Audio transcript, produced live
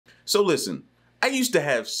So listen, I used to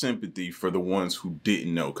have sympathy for the ones who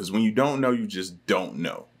didn't know, because when you don't know, you just don't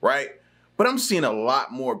know, right? But I'm seeing a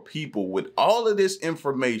lot more people with all of this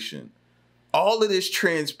information, all of this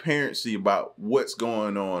transparency about what's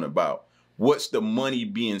going on, about what's the money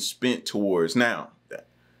being spent towards. Now,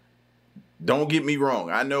 don't get me wrong.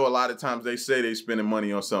 I know a lot of times they say they're spending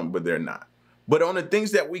money on something, but they're not. But on the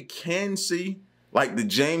things that we can see, like the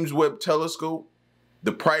James Webb telescope,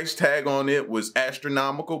 the price tag on it was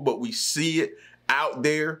astronomical, but we see it out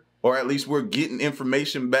there, or at least we're getting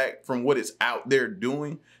information back from what it's out there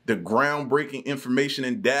doing, the groundbreaking information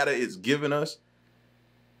and data it's giving us.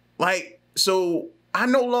 Like, so I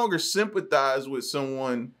no longer sympathize with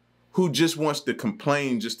someone who just wants to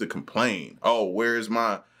complain just to complain. Oh, where's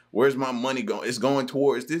my money going? It's going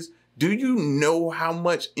towards this. Do you know how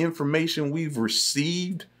much information we've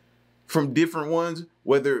received from different ones,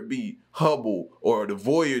 whether it be Hubble or the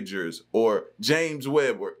Voyagers or James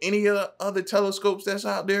Webb or any other telescopes that's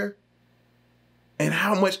out there? And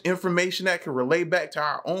how much information that can relay back to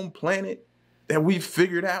our own planet that we've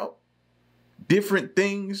figured out? Different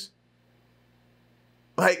things.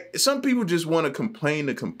 Like, some people just want to complain,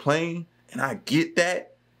 and I get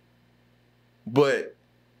that. But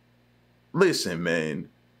listen, man,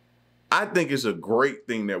 I think it's a great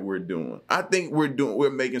thing that we're doing. I think we're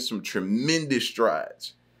making some tremendous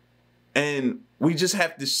strides. And we just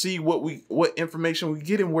have to see what information we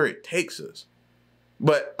get and where it takes us.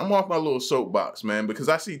 But I'm off my little soapbox, man, because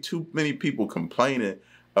I see too many people complaining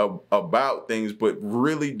about things, but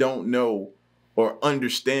really don't know or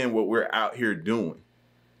understand what we're out here doing.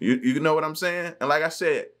 You know what I'm saying? And like I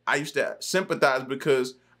said, I used to sympathize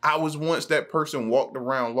because I was once that person walked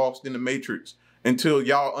around lost in the matrix until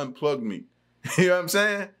y'all unplugged me. You know what I'm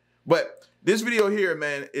saying? But this video here,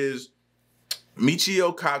 man, is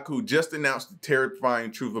Michio Kaku just announced the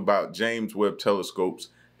terrifying truth about James Webb Telescope's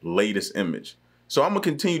latest image. So I'm going to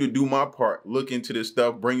continue to do my part, look into this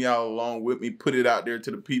stuff, bring y'all along with me, put it out there to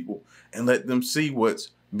the people, and let them see what's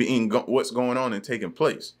going on and taking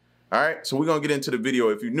place. All right, so we're going to get into the video.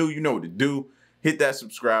 If you're new, you know what to do. Hit that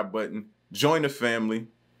subscribe button, join the family, and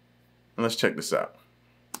let's check this out.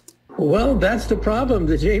 Well, that's the problem.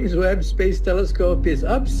 The James Webb Space Telescope is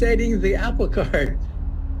upsetting the apple cart.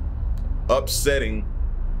 Upsetting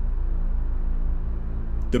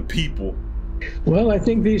the people. Well, I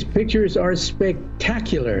think these pictures are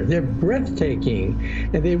spectacular. They're breathtaking.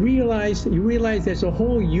 And you realize there's a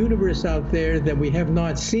whole universe out there that we have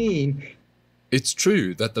not seen. It's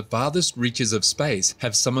true that the farthest reaches of space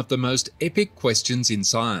have some of the most epic questions in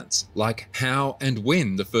science, like how and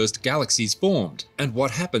when the first galaxies formed, and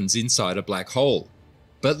what happens inside a black hole.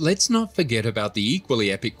 But let's not forget about the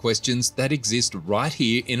equally epic questions that exist right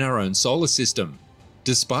here in our own solar system.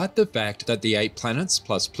 Despite the fact that the 8 planets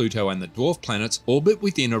plus Pluto and the dwarf planets orbit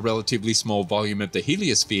within a relatively small volume of the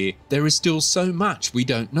heliosphere, there is still so much we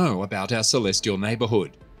don't know about our celestial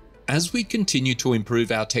neighborhood. As we continue to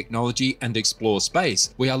improve our technology and explore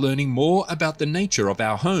space, we are learning more about the nature of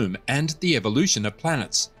our home and the evolution of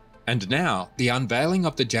planets. And now, the unveiling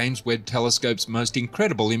of the James Webb Telescope's most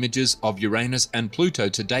incredible images of Uranus and Pluto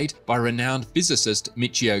to date by renowned physicist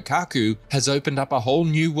Michio Kaku has opened up a whole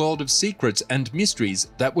new world of secrets and mysteries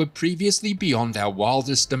that were previously beyond our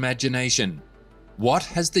wildest imagination. What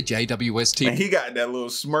has the JWST... And he got that little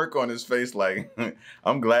smirk on his face like,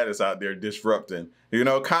 I'm glad it's out there disrupting. You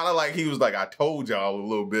know, kind of like he was like, I told y'all a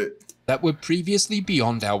little bit. That were previously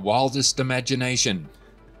beyond our wildest imagination.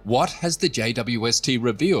 What has the JWST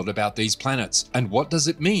revealed about these planets, and what does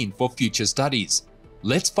it mean for future studies?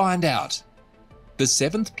 Let's find out. The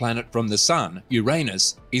 7th planet from the Sun,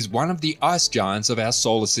 Uranus, is one of the ice giants of our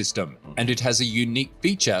solar system, and it has a unique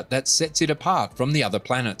feature that sets it apart from the other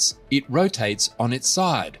planets. It rotates on its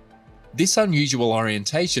side. This unusual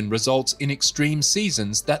orientation results in extreme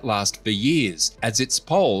seasons that last for years, as its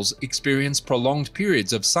poles experience prolonged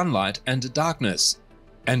periods of sunlight and darkness.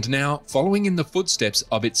 And now, following in the footsteps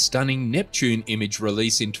of its stunning Neptune image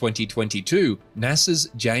release in 2022,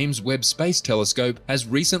 NASA's James Webb Space Telescope has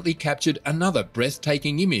recently captured another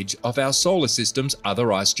breathtaking image of our solar system's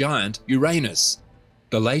other ice giant, Uranus.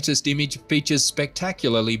 The latest image features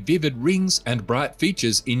spectacularly vivid rings and bright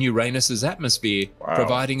features in Uranus's atmosphere,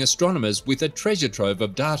 providing astronomers with a treasure trove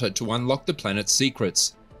of data to unlock the planet's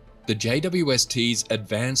secrets. The JWST's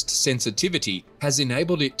advanced sensitivity has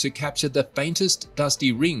enabled it to capture the faintest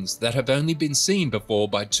dusty rings that have only been seen before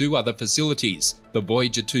by 2 other facilities, the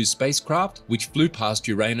Voyager 2 spacecraft, which flew past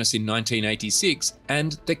Uranus in 1986,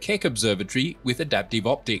 and the Keck Observatory with adaptive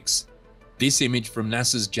optics. This image from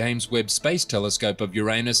NASA's James Webb Space Telescope of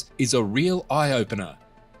Uranus is a real eye-opener.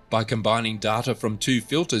 By combining data from two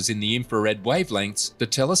filters in the infrared wavelengths, the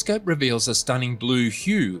telescope reveals a stunning blue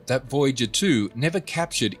hue that Voyager 2 never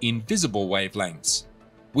captured in visible wavelengths.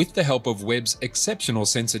 With the help of Webb's exceptional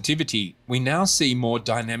sensitivity, we now see more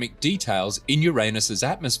dynamic details in Uranus's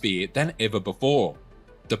atmosphere than ever before.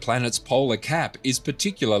 The planet's polar cap is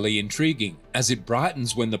particularly intriguing, as it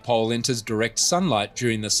brightens when the pole enters direct sunlight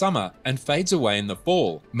during the summer and fades away in the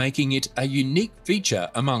fall, making it a unique feature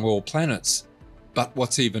among all planets. But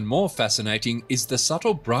what's even more fascinating is the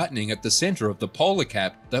subtle brightening at the center of the polar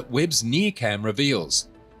cap that Webb's NIRCam reveals,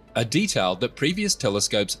 a detail that previous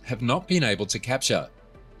telescopes have not been able to capture.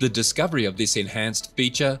 The discovery of this enhanced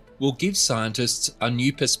feature will give scientists a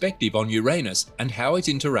new perspective on Uranus and how it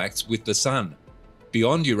interacts with the Sun.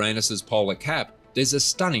 Beyond Uranus's polar cap, there's a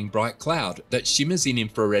stunning bright cloud that shimmers in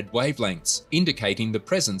infrared wavelengths, indicating the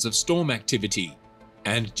presence of storm activity.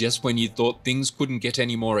 And just when you thought things couldn't get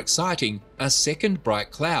any more exciting, a second bright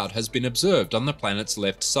cloud has been observed on the planet's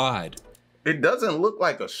left side. It doesn't look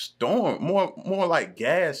like a storm, more like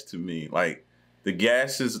gas to me. Like the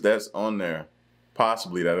gases that's on there,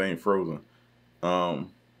 possibly that ain't frozen. But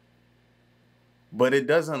it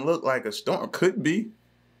doesn't look like a storm. Could be,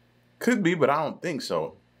 but I don't think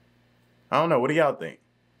so. I don't know. What do y'all think?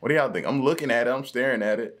 What do y'all think? I'm looking at it. I'm staring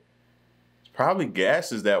at it. Probably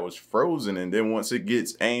gases that was frozen, and then once it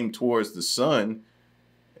gets aimed towards the sun,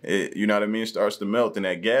 it, you know what I mean, starts to melt and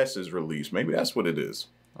that gas is released. Maybe that's what it is.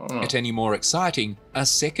 I don't know. At any more exciting, a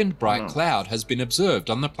second bright cloud has been observed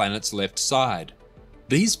on the planet's left side.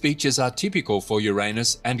 These features are typical for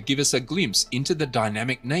Uranus and give us a glimpse into the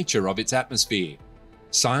dynamic nature of its atmosphere.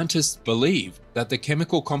 Scientists believe that the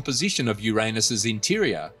chemical composition of Uranus's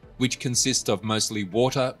interior, which consists of mostly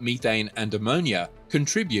water, methane, and ammonia,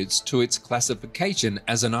 contributes to its classification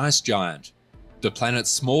as an ice giant. The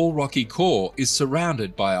planet's small rocky core is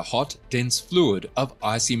surrounded by a hot, dense fluid of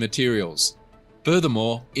icy materials.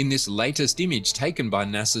 Furthermore, in this latest image taken by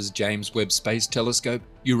NASA's James Webb Space Telescope,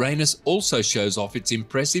 Uranus also shows off its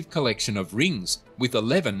impressive collection of rings, with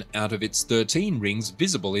 11 out of its 13 rings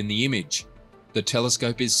visible in the image. The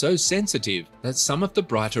telescope is so sensitive that some of the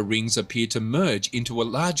brighter rings appear to merge into a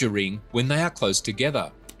larger ring when they are close together.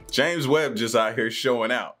 James Webb just out here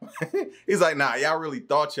showing out. He's like, nah, y'all really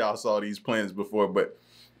thought y'all saw these planets before, but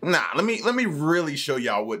nah, let me really show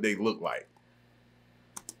y'all what they look like.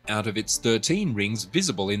 Out of its 13 rings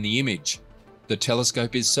visible in the image. The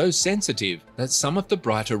telescope is so sensitive that some of the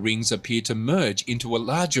brighter rings appear to merge into a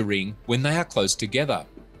larger ring when they are close together.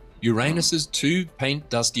 Uranus's two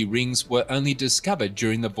paint-dusty rings were only discovered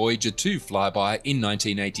during the Voyager 2 flyby in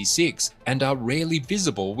 1986 and are rarely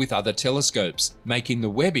visible with other telescopes, making the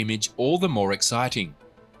Webb image all the more exciting.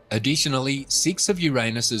 Additionally, 6 of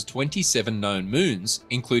Uranus's 27 known moons,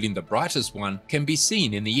 including the brightest one, can be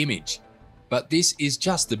seen in the image. But this is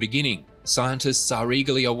just the beginning. Scientists are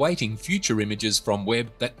eagerly awaiting future images from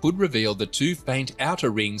Webb that could reveal the two faint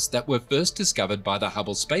outer rings that were first discovered by the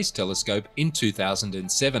Hubble Space Telescope in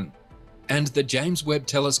 2007. And the James Webb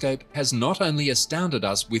Telescope has not only astounded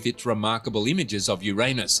us with its remarkable images of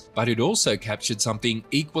Uranus, but it also captured something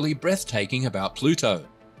equally breathtaking about Pluto.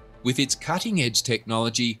 With its cutting-edge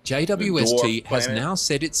technology, JWST has now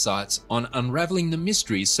set its sights on unraveling the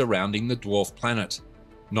mysteries surrounding the dwarf planet.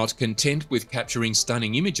 Not content with capturing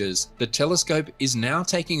stunning images, the telescope is now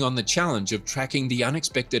taking on the challenge of tracking the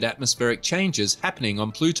unexpected atmospheric changes happening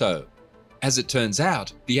on Pluto. As it turns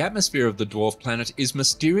out, the atmosphere of the dwarf planet is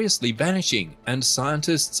mysteriously vanishing, and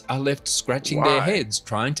scientists are left scratching their heads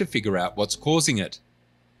trying to figure out what's causing it.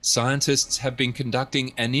 Scientists have been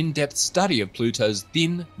conducting an in-depth study of Pluto's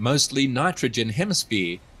thin, mostly nitrogen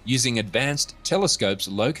hemisphere using advanced telescopes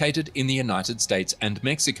located in the United States and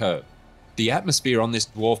Mexico. The atmosphere on this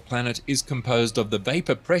dwarf planet is composed of the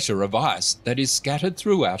vapor pressure of ice that is scattered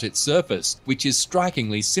throughout its surface, which is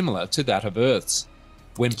strikingly similar to that of Earth's.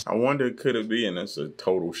 I wonder, could it be, and that's a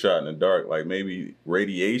total shot in the dark, like maybe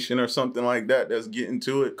radiation or something like that that's getting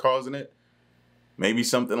to it, causing it? Maybe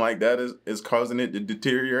something like that is causing it to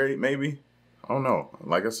deteriorate, maybe? I don't know.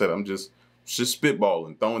 Like I said, I'm just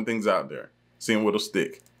spitballing, throwing things out there, seeing what'll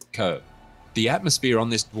stick. The atmosphere on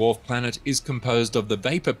this dwarf planet is composed of the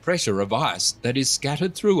vapor pressure of ice that is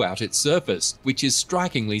scattered throughout its surface, which is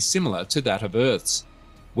strikingly similar to that of Earth's.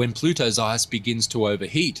 When Pluto's ice begins to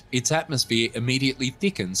overheat, its atmosphere immediately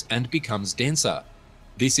thickens and becomes denser.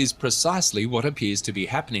 This is precisely what appears to be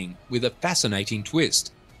happening, with a fascinating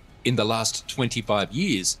twist. In the last 25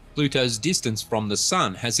 years, Pluto's distance from the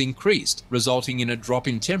Sun has increased, resulting in a drop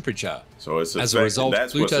in temperature. So as a result,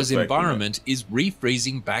 Pluto's environment is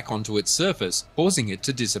refreezing back onto its surface, causing it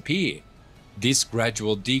to disappear. This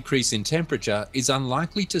gradual decrease in temperature is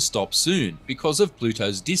unlikely to stop soon because of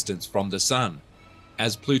Pluto's distance from the Sun.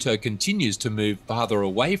 As Pluto continues to move farther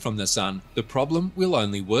away from the Sun, the problem will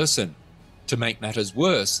only worsen. To make matters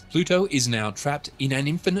worse, Pluto is now trapped in an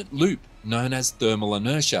infinite loop known as thermal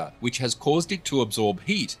inertia, which has caused it to absorb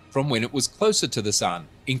heat from when it was closer to the Sun,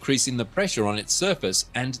 increasing the pressure on its surface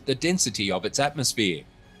and the density of its atmosphere.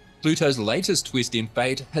 Pluto's latest twist in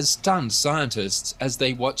fate has stunned scientists as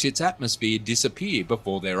they watch its atmosphere disappear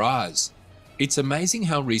before their eyes. It's amazing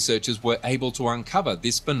how researchers were able to uncover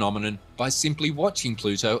this phenomenon by simply watching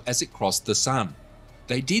Pluto as it crossed the Sun.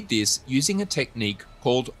 They did this using a technique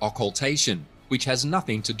called occultation, which has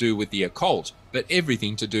nothing to do with the occult, but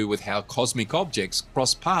everything to do with how cosmic objects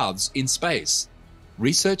cross paths in space.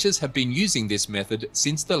 Researchers have been using this method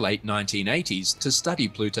since the late 1980s to study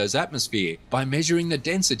Pluto's atmosphere by measuring the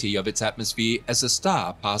density of its atmosphere as a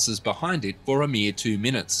star passes behind it for a mere 2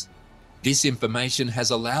 minutes. This information has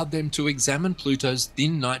allowed them to examine Pluto's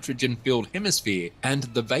thin nitrogen-filled hemisphere and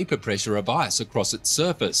the vapor pressure of ice across its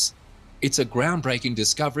surface. It's a groundbreaking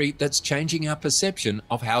discovery that's changing our perception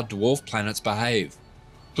of how dwarf planets behave.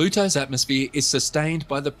 Pluto's atmosphere is sustained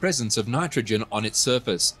by the presence of nitrogen on its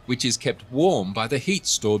surface, which is kept warm by the heat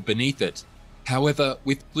stored beneath it. However,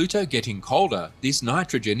 with Pluto getting colder, this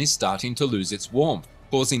nitrogen is starting to lose its warmth,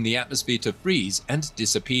 causing the atmosphere to freeze and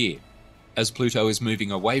disappear. As Pluto is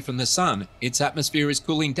moving away from the Sun, its atmosphere is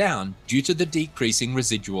cooling down due to the decreasing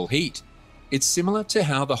residual heat. It's similar to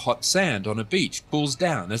how the hot sand on a beach cools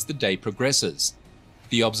down as the day progresses.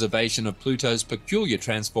 The observation of Pluto's peculiar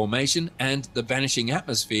transformation and the vanishing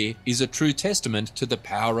atmosphere is a true testament to the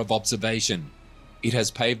power of observation. It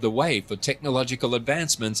has paved the way for technological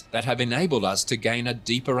advancements that have enabled us to gain a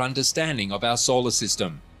deeper understanding of our solar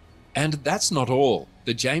system. And that's not all.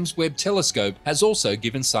 The James Webb Telescope has also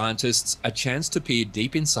given scientists a chance to peer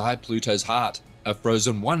deep inside Pluto's heart, a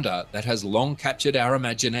frozen wonder that has long captured our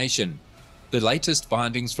imagination. The latest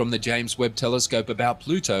findings from the James Webb Telescope about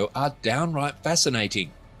Pluto are downright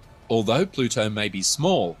fascinating. Although Pluto may be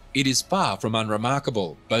small, it is far from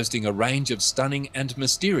unremarkable, boasting a range of stunning and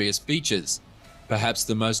mysterious features. Perhaps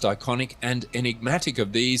the most iconic and enigmatic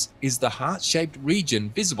of these is the heart-shaped region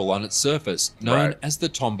visible on its surface, known as the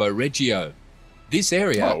Tombo Regio. This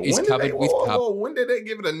area is covered with carbon. When did they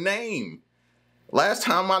give it a name? Last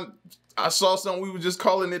time I saw something, we were just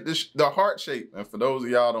calling it the heart shape. And for those of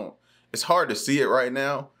y'all don't, it's hard to see it right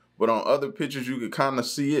now, but on other pictures you could kind of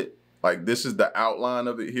see it. Like this is the outline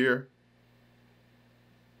of it here.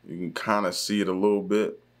 You can kind of see it a little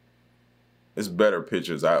bit. It's better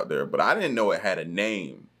pictures out there, but I didn't know it had a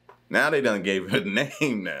name. Now they done gave it a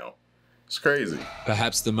name now. It's crazy.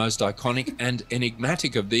 Perhaps the most iconic and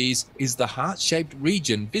enigmatic of these is the heart-shaped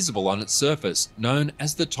region visible on its surface, known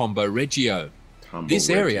as the Tombo Regio. This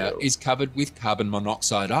area is covered with carbon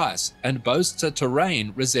monoxide ice and boasts a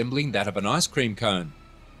terrain resembling that of an ice cream cone.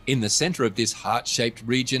 In the center of this heart-shaped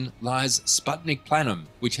region lies Sputnik Planum,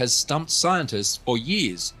 which has stumped scientists for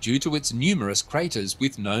years due to its numerous craters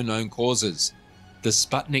with no known causes. The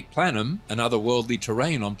Sputnik Planum, an otherworldly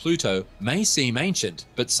terrain on Pluto, may seem ancient,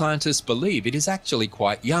 but scientists believe it is actually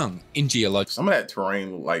quite young in geological. Some of that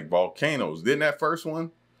terrain looked like volcanoes. Didn't that first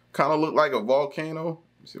one kind of look like a volcano?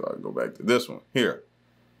 Let's see if I can go back to this one. Here.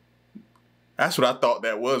 That's what I thought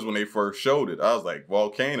that was when they first showed it. I was like,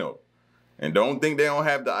 volcano. And don't think they don't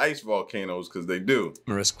have the ice volcanoes, because they do.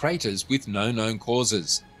 Numerous craters with no known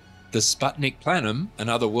causes. The Sputnik Planum, an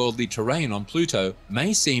otherworldly terrain on Pluto,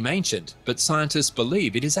 may seem ancient, but scientists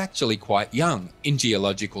believe it is actually quite young in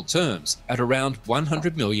geological terms, at around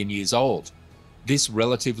 100 million years old. This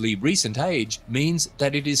relatively recent age means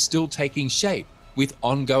that it is still taking shape, with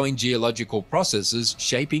ongoing geological processes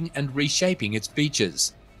shaping and reshaping its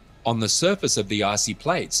features. On the surface of the icy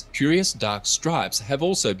plates, curious dark stripes have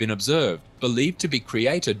also been observed, believed to be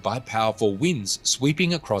created by powerful winds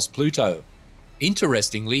sweeping across Pluto.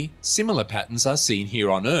 Interestingly, similar patterns are seen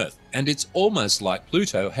here on Earth, and it's almost like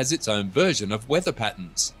Pluto has its own version of weather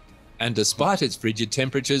patterns. And despite its frigid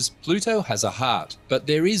temperatures, Pluto has a heart, but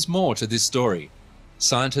there is more to this story.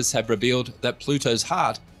 Scientists have revealed that Pluto's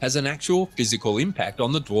heart has an actual physical impact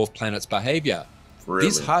on the dwarf planet's behavior. Really?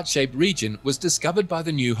 This heart-shaped region was discovered by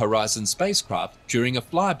the New Horizons spacecraft during a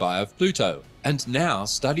flyby of Pluto, and now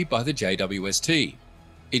studied by the JWST.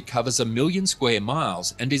 It covers 1 million square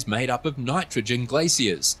miles and is made up of nitrogen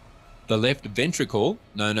glaciers. The left ventricle,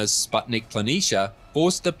 known as Sputnik Planitia,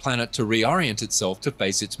 forced the planet to reorient itself to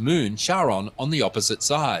face its moon, Charon, on the opposite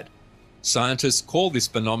side. Scientists call this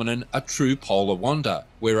phenomenon a true polar wander,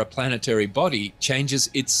 where a planetary body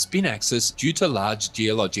changes its spin axis due to large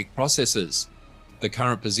geologic processes. The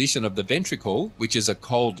current position of the ventricle, which is a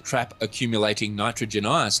cold trap accumulating nitrogen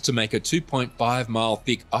ice to make a 2.5-mile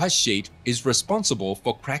thick ice sheet, is responsible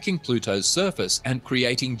for cracking Pluto's surface and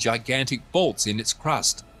creating gigantic faults in its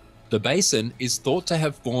crust. The basin is thought to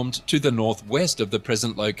have formed to the northwest of the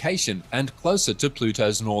present location and closer to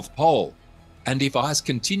Pluto's north pole. And if ice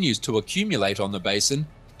continues to accumulate on the basin,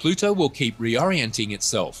 Pluto will keep reorienting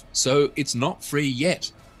itself, so it's not free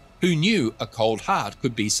yet. Who knew a cold heart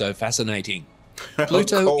could be so fascinating?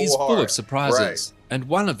 Pluto is full of surprises, right. And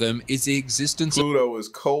one of them is the existence of... Pluto is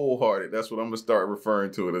cold-hearted. That's what I'm going to start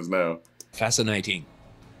referring to it as now. Fascinating.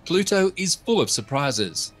 Pluto is full of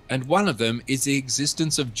surprises, and one of them is the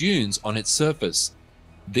existence of dunes on its surface.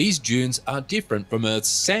 These dunes are different from Earth's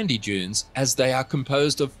sandy dunes as they are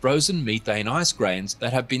composed of frozen methane ice grains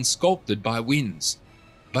that have been sculpted by winds.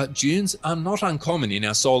 But dunes are not uncommon in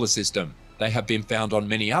our solar system. They have been found on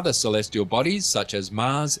many other celestial bodies such as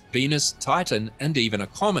Mars, Venus, Titan, and even a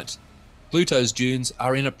comet. Pluto's dunes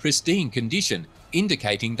are in a pristine condition,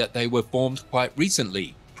 indicating that they were formed quite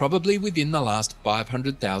recently, probably within the last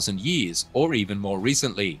 500,000 years or even more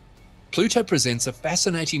recently. Pluto presents a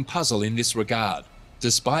fascinating puzzle in this regard.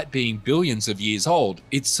 Despite being billions of years old,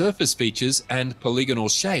 its surface features and polygonal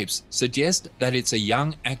shapes suggest that it's a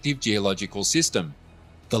young, active geological system.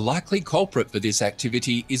 The likely culprit for this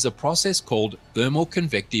activity is a process called thermal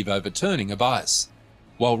convective overturning of ice.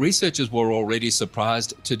 While researchers were already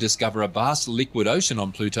surprised to discover a vast liquid ocean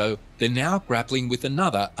on Pluto, they're now grappling with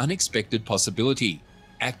another unexpected possibility: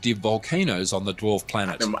 active volcanoes on the dwarf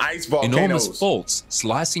planet. Them ice volcanoes. Enormous faults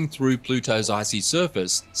slicing through Pluto's icy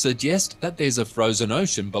surface suggest that there's a frozen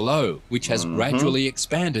ocean below, which has gradually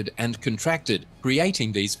expanded and contracted,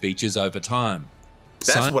 creating these features over time.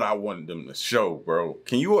 That's what I wanted them to show, bro.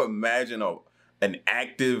 Can you imagine an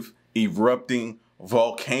active, erupting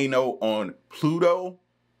volcano on Pluto?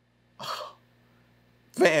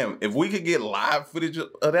 Fam, if we could get live footage of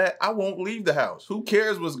that, I won't leave the house. Who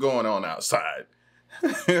cares what's going on outside?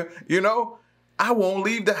 You know, I won't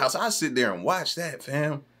leave the house. I sit there and watch that,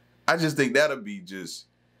 fam. I just think that'll be just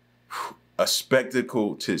a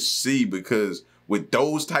spectacle to see, because with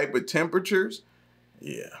those type of temperatures,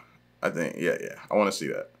 yeah. I think, yeah, I want to see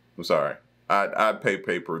that. I'm sorry. I'd pay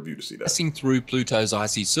pay-per-view to see that. Passing through Pluto's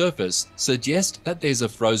icy surface suggests that there's a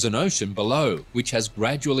frozen ocean below, which has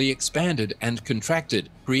gradually expanded and contracted,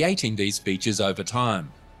 creating these features over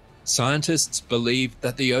time. Scientists believe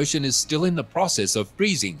that the ocean is still in the process of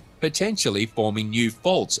freezing, potentially forming new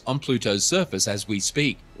faults on Pluto's surface as we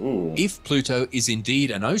speak. Ooh. If Pluto is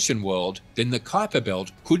indeed an ocean world, then the Kuiper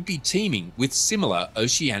Belt could be teeming with similar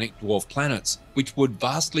oceanic dwarf planets, which would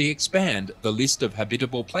vastly expand the list of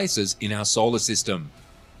habitable places in our solar system.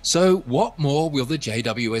 So what more will the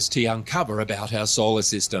JWST uncover about our solar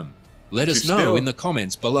system? Let us know in the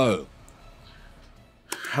comments below.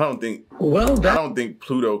 I don't think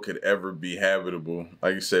Pluto could ever be habitable.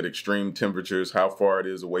 Like you said, extreme temperatures, how far it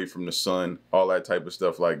is away from the sun, all that type of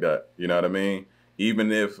stuff like that. You know what I mean?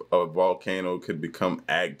 Even if a volcano could become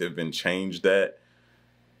active and change that,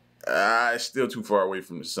 it's still too far away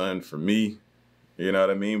from the sun for me. You know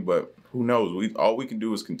what I mean? But who knows? All we can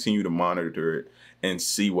do is continue to monitor it and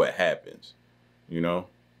see what happens. You know?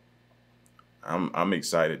 I'm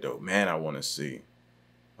excited though. Man, I want to see.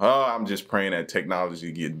 Oh, I'm just praying that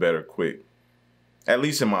technology get better quick. At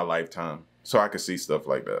least in my lifetime. So I can see stuff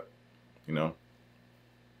like that. You know?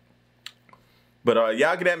 But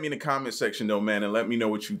y'all get at me in the comment section though, man, and let me know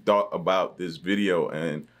what you thought about this video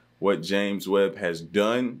and what James Webb has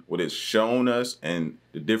done, what it's shown us, and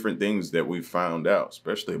the different things that we found out,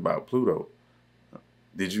 especially about Pluto.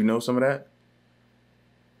 Did you know some of that?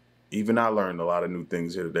 Even I learned a lot of new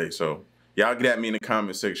things here today. So y'all get at me in the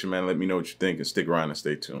comment section, man. Let me know what you think, and stick around and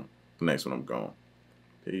stay tuned. The next one I'm going.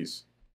 Peace.